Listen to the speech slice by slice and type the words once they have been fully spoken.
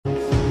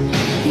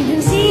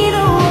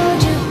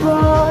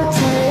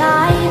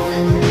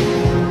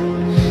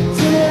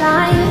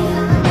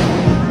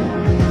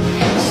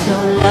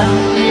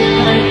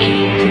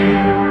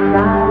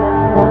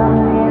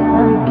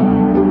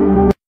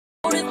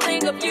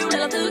yêu lại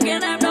là thứ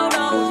khiến em đau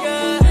đầu.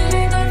 Khi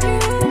tôi thiếu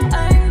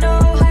anh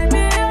đâu hay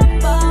biết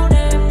bao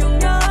đêm nhung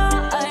nhớ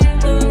anh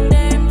từng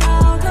đêm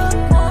thao thức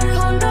một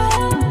hôn đó.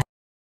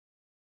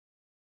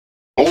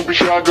 Don't be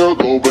shy, girl,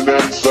 go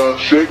bonanza.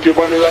 Shake your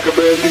body like a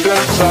belly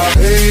dancer.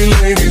 Hey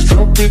ladies,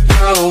 drop it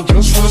down.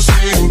 Just wanna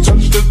see you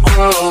touch the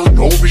ground.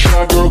 Don't be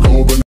shy, girl,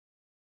 go bonanza.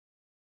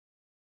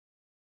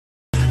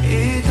 이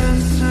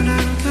단순한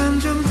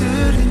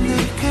감정들이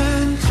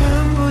내겐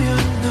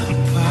전부였나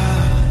봐.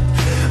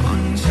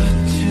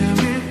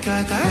 언제쯤일까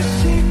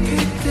다시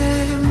그때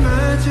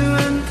마주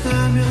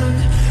앉다면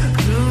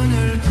눈을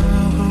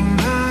보고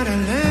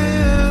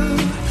말할래요.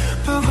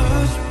 보고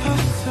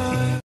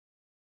싶었어요.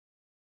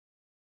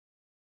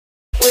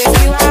 With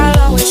you I'll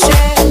always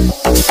share.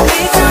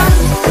 Because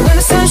when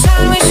the sun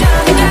shines we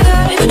shine together.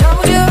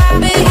 Told you I'll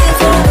be here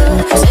forever.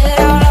 Said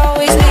I'll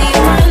always be your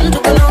friend.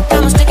 Took an oath,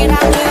 I'ma stick it out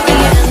to the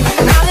end.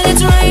 Now that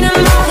it's raining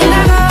more than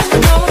ever,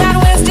 know that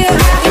we still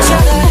have each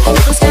other. You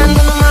can stand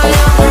under my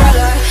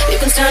umbrella. You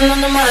can stand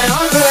under my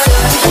umbrella.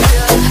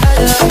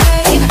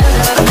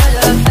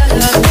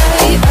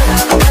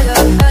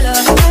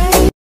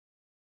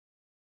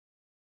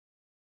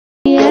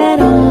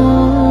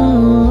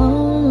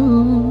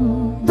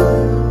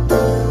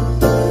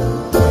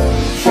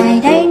 Tại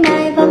đây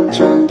nay vắng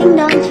chuông tiếng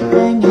đón chỉ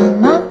cửa nhà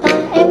ngót ta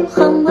em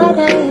không ở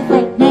đây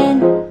vậy nên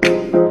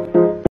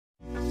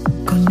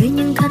Còn biết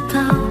những khát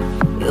khao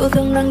yêu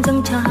thương đang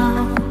dâng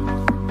trào.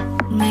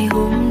 Ngày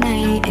hôm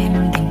nay em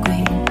đành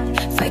quên,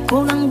 phải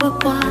cố gắng bước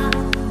qua,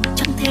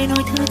 chẳng thể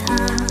nói thứ tha.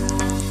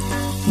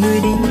 Người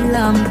đi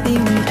làm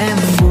tim em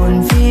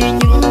buồn vì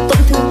những tổn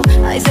thương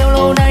ai gieo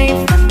lâu nay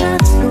phát nát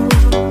rồi.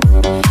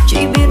 Chỉ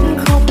biết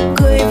khóc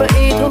cười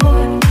vậy thôi.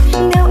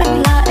 Nếu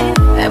anh là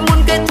em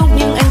muốn kết thúc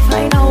nhưng anh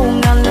phải đau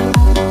ngàn lần.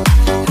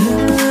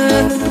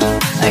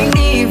 Anh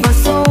đi vào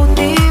sâu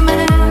tim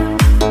em,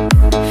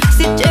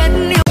 siết chết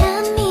yêu.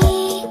 잠이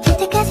들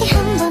때까지 한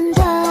번 더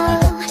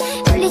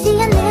울리지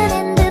않는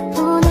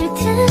핸드폰을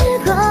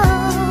들고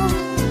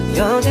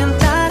요즘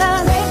따라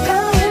내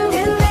거인 듯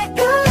내 거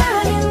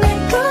아닌 내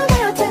거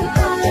같은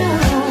거야.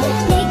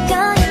 네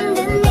거인 듯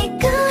내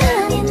거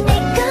아닌 내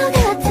거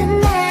같은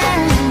나.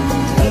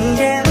 이게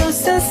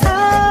무슨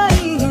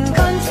사이인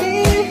건지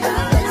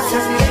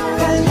사실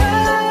헷갈려.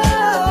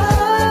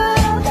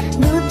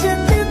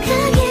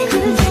 무뚝뚝하게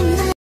굴린 나.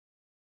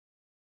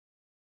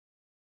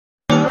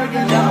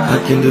 I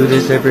can do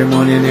this every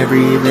morning,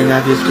 every evening.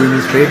 I just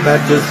screaming straight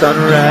back to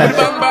sunrise.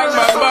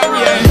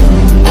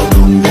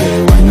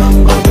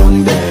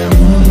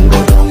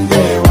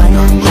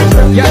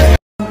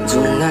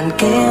 Dù ngàn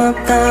ký ức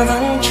ta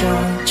vẫn chờ,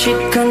 chỉ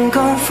cần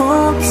có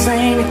phút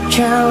giây được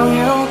trao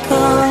yêu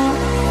thương.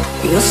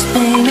 Yes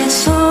baby,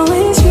 it's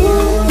always you.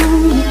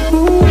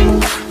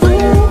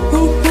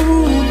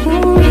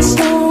 It's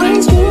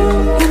always you.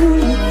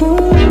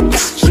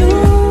 It's you.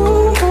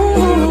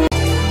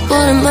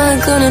 What am I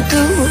gonna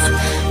do?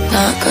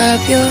 Not grab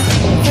your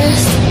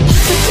wrist.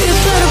 Be a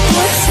better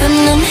boyfriend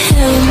than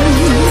him.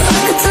 I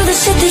could do the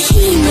shit that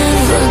he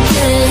never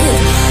did.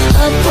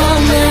 Up all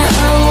night,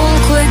 I won't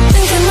quit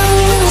thinking I'm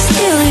gonna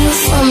steal you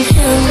from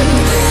him.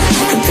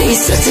 I could be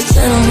such a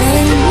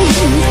gentleman.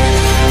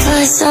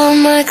 Plus all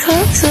my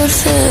clothes would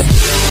fit.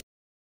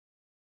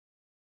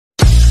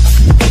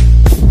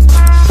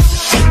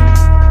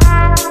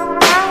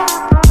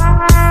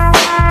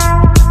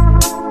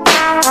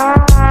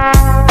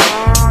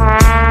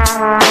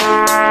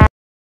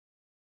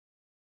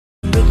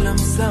 Biết làm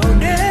sao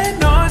để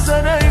nói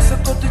ra đây, sao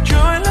có từ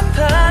chối lắm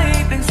thay,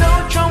 đánh dấu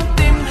trong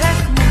tim hết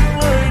những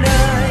lời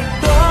này.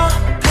 Có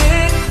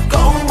thích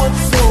có mất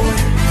rồi,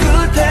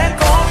 cứ thế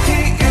có khi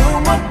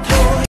yêu mất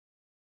thôi.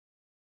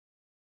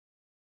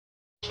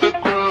 The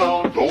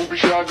ground. Don't be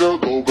shy, girl,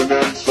 go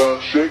bonanza.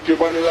 Shake your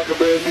body like a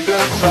belly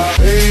dancer.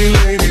 Hey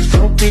ladies,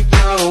 drop it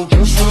down.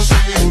 Just wanna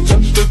see you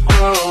touch the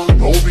ground.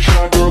 Don't be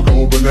shy, girl,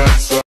 go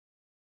bonanza.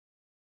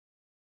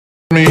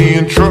 Me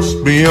and trust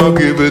me, I'll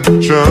give it a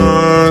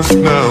chance.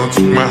 Now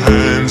take my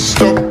hand,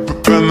 stop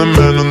it, and the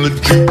man on the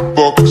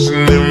jukebox,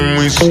 and then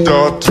we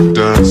start to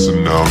dance.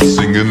 And now I'm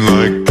singing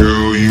like,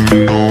 girl, you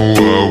know I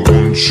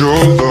want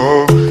your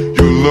love.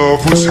 Your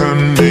love was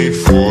handmade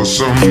for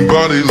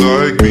somebody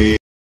like me.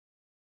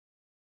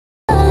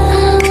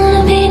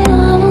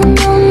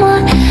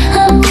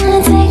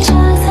 Hãy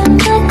subscribe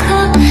cho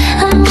kênh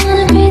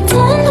Ghiền Mì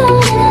Gõ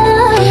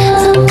để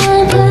không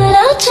bỏ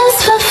lỡ những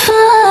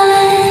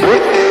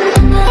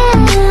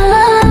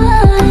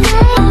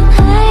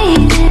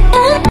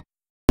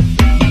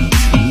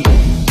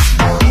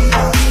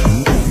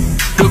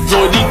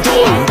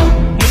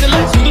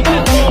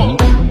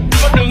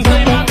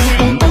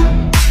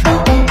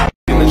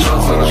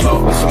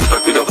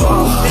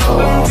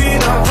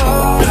video hấp dẫn.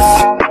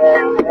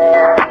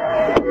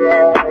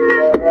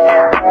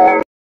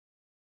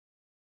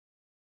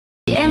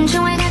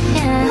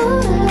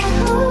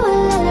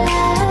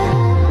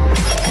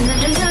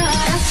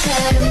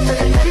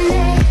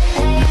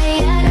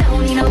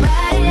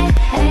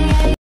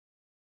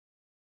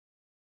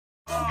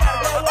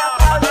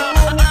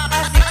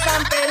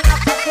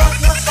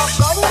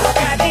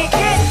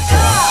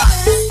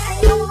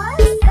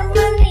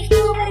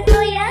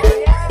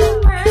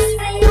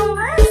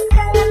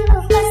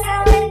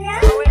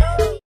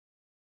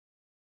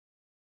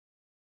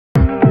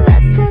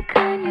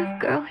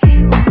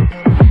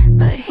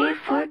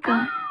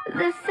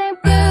 This ain't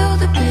real,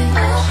 the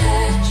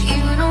bitch.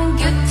 You don't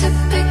get to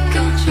pick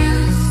and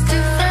choose.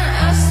 Different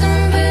ass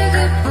and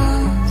bigger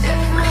boobs.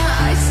 If my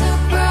eyes are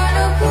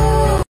brighter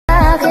blue.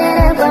 Khi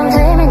em cảm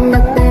thấy mình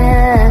đặc biệt.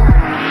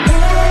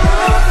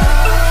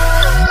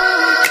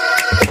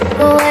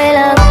 Cô ấy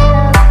là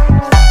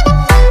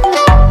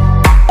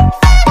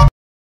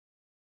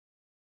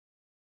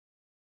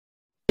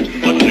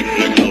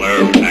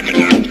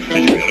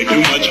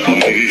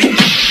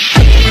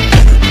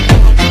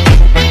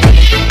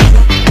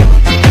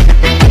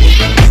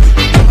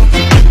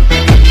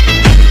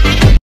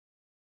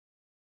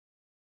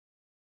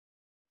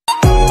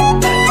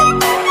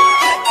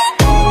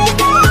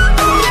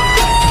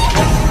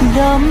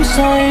đắm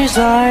say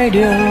giai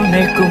điệu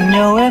này cùng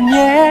nhau em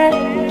nhé,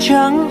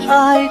 chẳng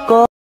ai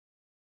có.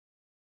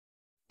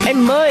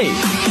 Em ơi,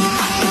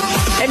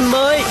 em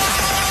ơi,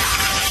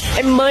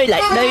 em ơi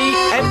lại đây,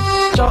 em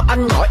cho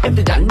anh hỏi em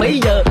thì rảnh mấy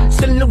giờ,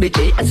 xin luôn địa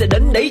chỉ anh sẽ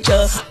đến đấy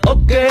chờ.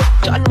 Ok,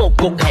 cho anh một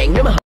cuộc hẹn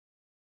nếu mà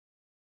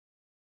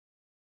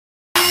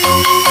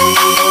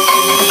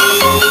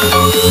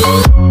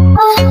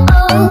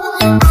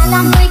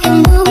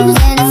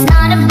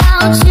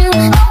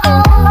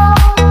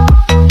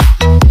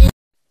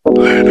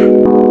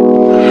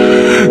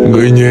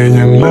người nhẹ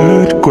nhàng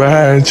lướt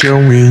qua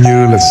trông y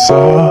như là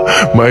gió,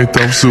 mái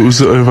tóc rụ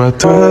rượi và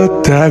thướt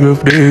tha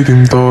bước đi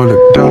tìm tôi là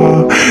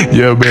đó.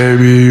 Yeah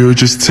baby you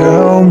just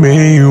tell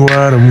me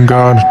what I'm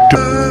gonna do.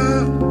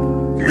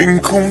 Mình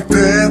không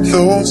thể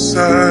lâu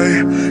dài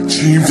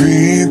chỉ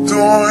vì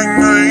tôi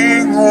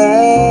ngây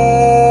ngô.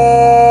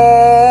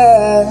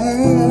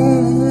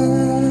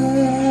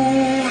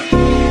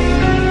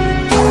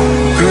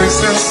 Thời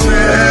gian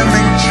sẽ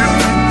minh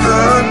chứng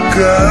tất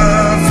cả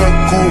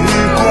và cũng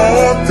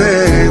có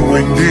thể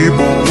ngoảnh đi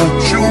bỏ mặc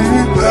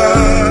chúng ta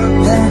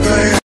không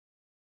thấy.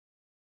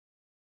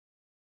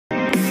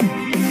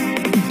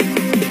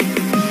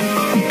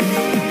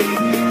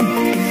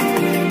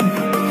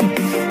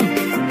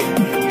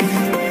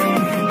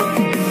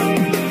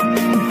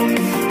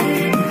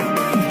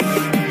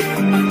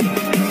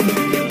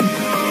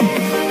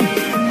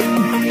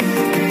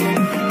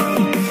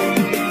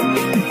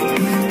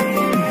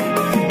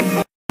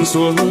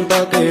 xuống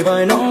ta kể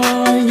vài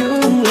nói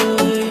những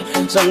lời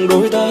rằng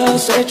đôi ta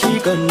sẽ chỉ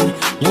cần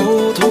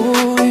nhau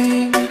thôi.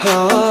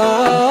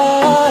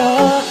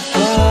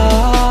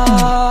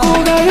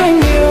 Cô gái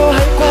anh yêu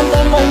hãy quan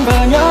tâm anh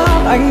và nhớ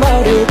anh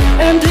bao điều.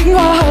 Em thích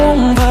hoa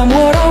hồng và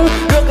mùa đông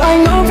được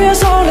anh ở phía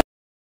sau.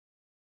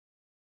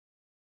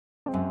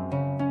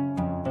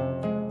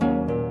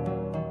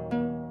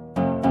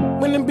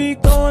 When the beat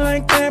go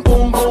like that,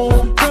 boom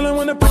boom, girl I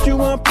wanna put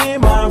you up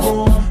in my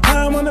room.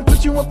 I wanna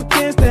put you up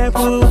against